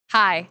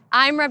Hi,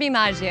 I'm Rabi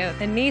Maggio,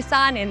 the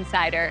Nissan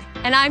Insider,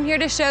 and I'm here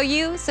to show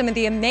you some of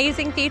the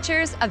amazing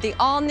features of the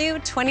all-new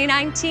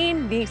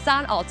 2019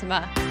 Nissan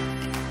Altima.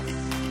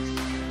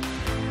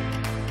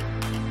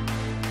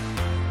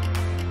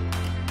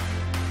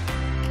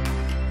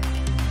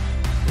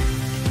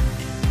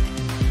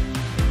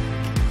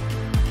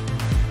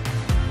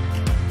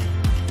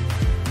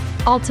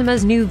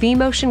 Altima's new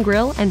V-Motion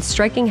grille and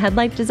striking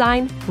headlight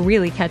design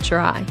really catch your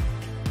eye.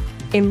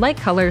 In light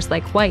colors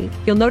like white,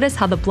 you'll notice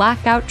how the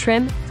blacked-out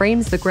trim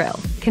frames the grille,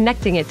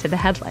 connecting it to the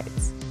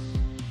headlights.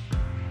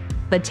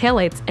 The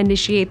taillights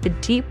initiate the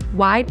deep,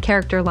 wide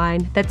character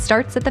line that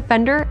starts at the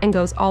fender and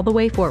goes all the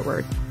way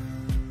forward.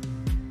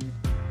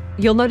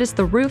 You'll notice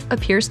the roof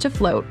appears to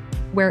float,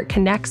 where it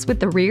connects with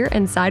the rear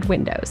and side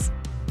windows.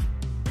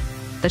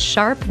 The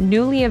sharp,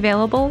 newly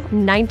available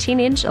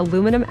 19-inch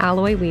aluminum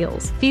alloy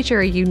wheels feature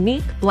a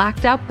unique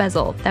blacked-out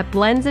bezel that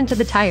blends into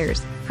the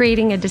tires,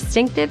 creating a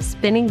distinctive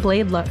spinning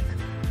blade look.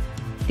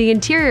 The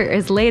interior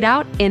is laid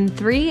out in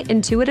 3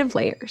 intuitive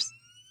layers.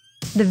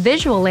 The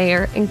visual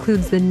layer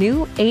includes the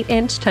new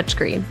 8-inch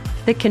touchscreen.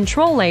 The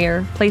control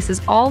layer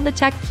places all the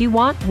tech you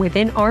want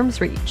within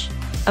arm's reach.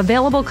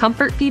 Available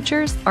comfort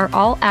features are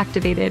all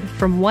activated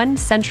from one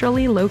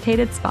centrally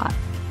located spot.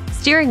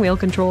 Steering wheel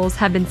controls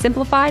have been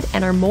simplified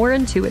and are more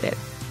intuitive.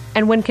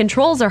 And when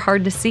controls are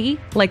hard to see,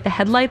 like the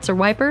headlights or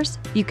wipers,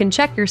 you can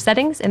check your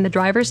settings in the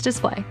driver's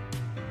display.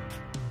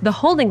 The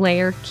holding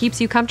layer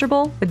keeps you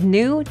comfortable with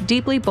new,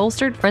 deeply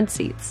bolstered front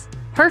seats,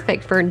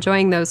 perfect for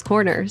enjoying those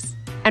corners.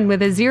 And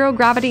with a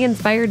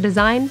zero-gravity-inspired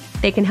design,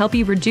 they can help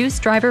you reduce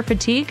driver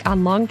fatigue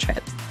on long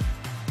trips.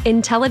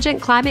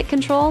 Intelligent climate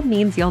control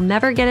means you'll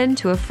never get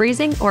into a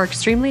freezing or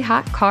extremely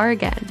hot car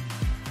again.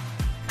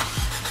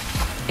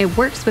 It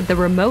works with the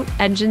remote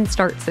engine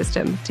start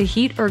system to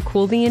heat or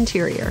cool the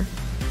interior.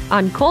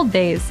 On cold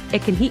days,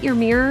 it can heat your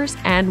mirrors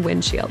and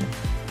windshield.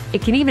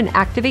 It can even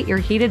activate your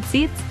heated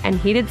seats and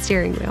heated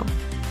steering wheel.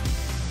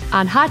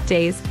 On hot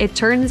days, it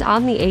turns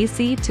on the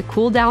AC to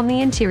cool down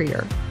the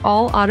interior,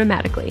 all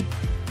automatically.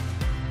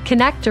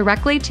 Connect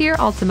directly to your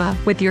Altima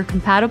with your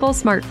compatible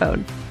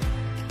smartphone.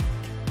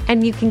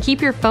 And you can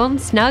keep your phone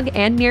snug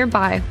and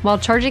nearby while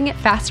charging it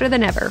faster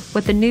than ever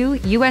with the new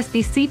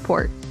USB-C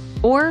port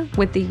or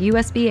with the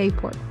USB-A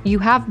port. You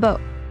have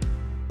both.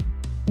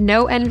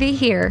 No envy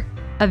here.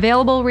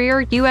 Available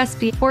rear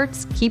USB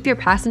ports keep your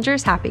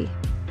passengers happy.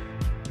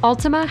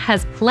 Altima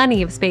has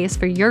plenty of space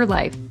for your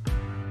life.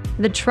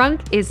 The trunk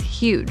is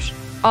huge.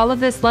 All of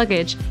this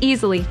luggage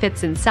easily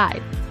fits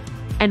inside.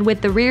 And with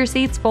the rear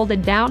seats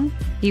folded down,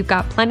 you've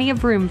got plenty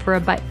of room for a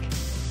bike.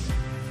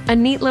 A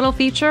neat little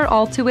feature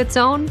all to its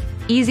own,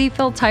 Easy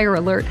Fill Tire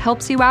Alert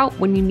helps you out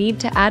when you need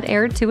to add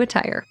air to a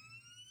tire.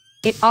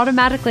 It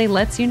automatically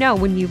lets you know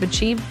when you've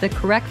achieved the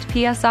correct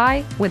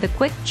PSI with a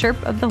quick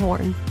chirp of the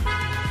horn.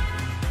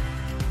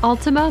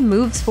 Altima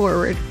moves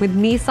forward with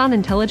Nissan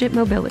Intelligent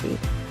Mobility,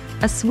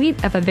 a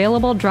suite of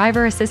available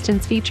driver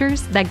assistance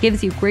features that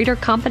gives you greater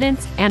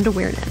confidence and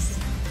awareness.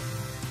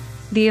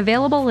 The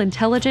available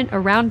intelligent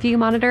around view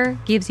monitor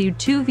gives you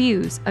 2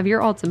 views of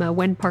your Altima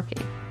when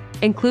parking,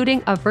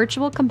 including a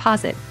virtual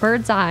composite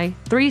bird's eye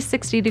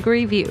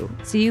 360-degree view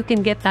so you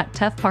can get that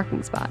tough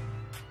parking spot.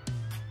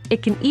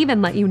 It can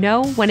even let you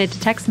know when it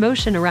detects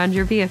motion around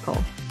your vehicle.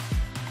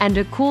 And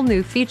a cool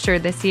new feature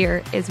this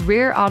year is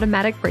rear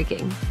automatic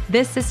braking.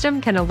 This system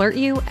can alert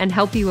you and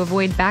help you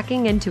avoid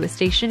backing into a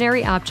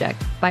stationary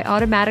object by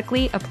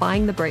automatically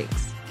applying the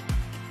brakes.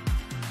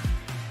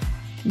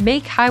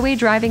 Make highway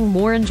driving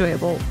more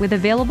enjoyable with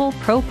available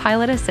Pro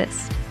Pilot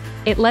Assist.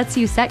 It lets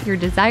you set your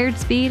desired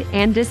speed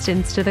and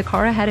distance to the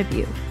car ahead of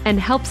you and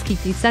helps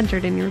keep you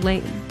centered in your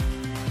lane.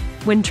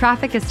 When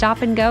traffic is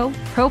stop and go,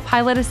 Pro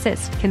Pilot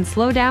Assist can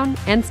slow down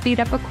and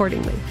speed up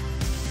accordingly.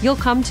 You'll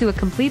come to a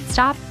complete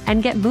stop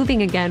and get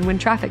moving again when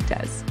traffic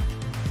does.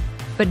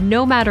 But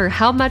no matter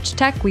how much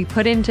tech we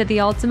put into the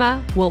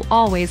Altima, we'll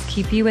always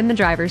keep you in the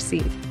driver's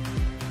seat.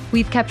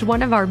 We've kept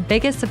one of our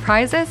biggest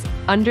surprises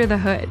under the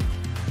hood.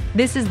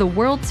 This is the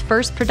world's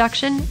first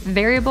production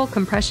variable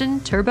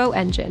compression turbo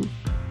engine.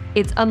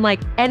 It's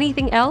unlike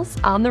anything else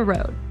on the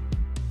road.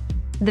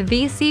 The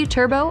VC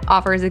Turbo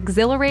offers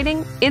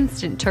exhilarating,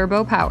 instant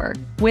turbo power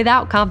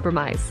without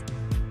compromise.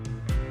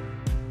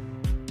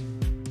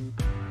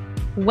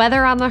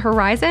 Weather on the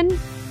horizon?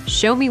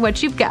 Show me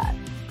what you've got.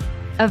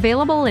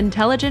 Available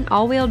intelligent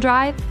all-wheel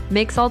drive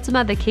makes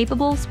Altima the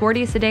capable,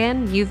 sporty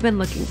sedan you've been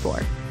looking for.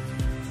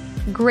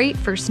 Great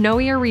for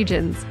snowier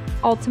regions,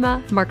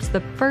 Altima marks the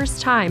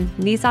first time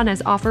Nissan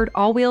has offered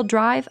all-wheel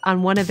drive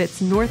on one of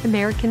its North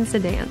American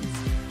sedans.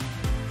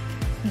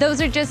 Those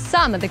are just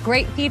some of the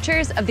great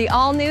features of the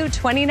all-new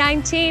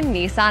 2019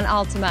 Nissan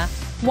Altima.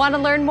 Want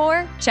to learn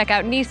more? Check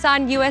out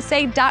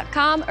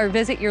nissanusa.com or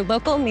visit your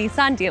local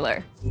Nissan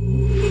dealer.